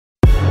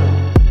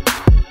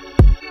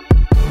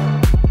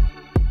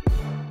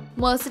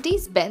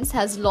Mercedes-Benz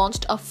has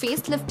launched a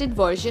facelifted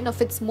version of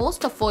its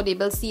most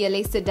affordable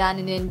CLA sedan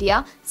in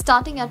India,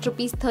 starting at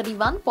Rs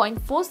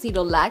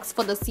 31.40 lakhs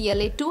for the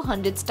CLA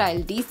 200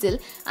 style diesel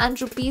and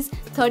Rs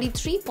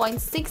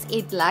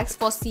 33.68 lakhs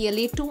for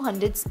CLA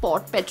 200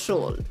 sport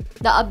petrol.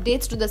 The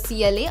updates to the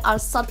CLA are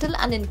subtle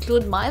and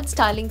include mild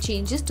styling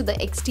changes to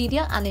the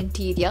exterior and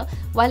interior,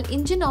 while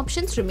engine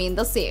options remain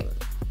the same.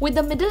 With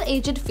the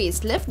middle-aged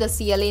facelift, the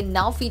CLA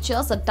now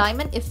features a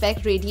diamond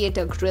effect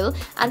radiator grille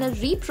and a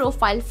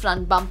reprofiled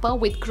front bumper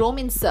with chrome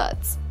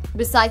inserts.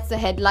 Besides, the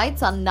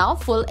headlights are now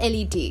full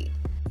LED.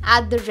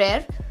 At the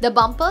rear, the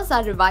bumpers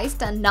are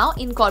revised and now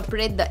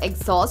incorporate the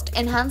exhaust,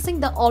 enhancing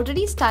the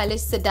already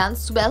stylish sedan's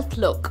svelte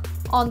look.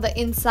 On the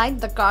inside,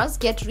 the cars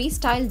get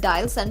restyled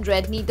dials and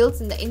red needles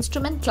in the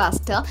instrument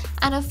cluster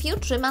and a few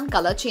trim and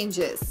color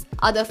changes.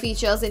 Other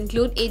features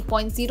include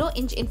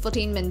 8.0-inch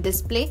infotainment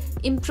display,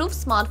 improved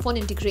smartphone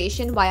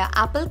integration via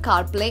Apple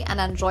CarPlay and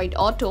Android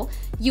Auto,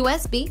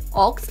 USB,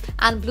 aux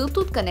and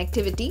Bluetooth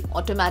connectivity,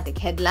 automatic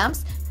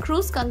headlamps,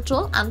 cruise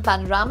control and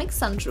panoramic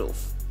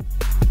sunroof.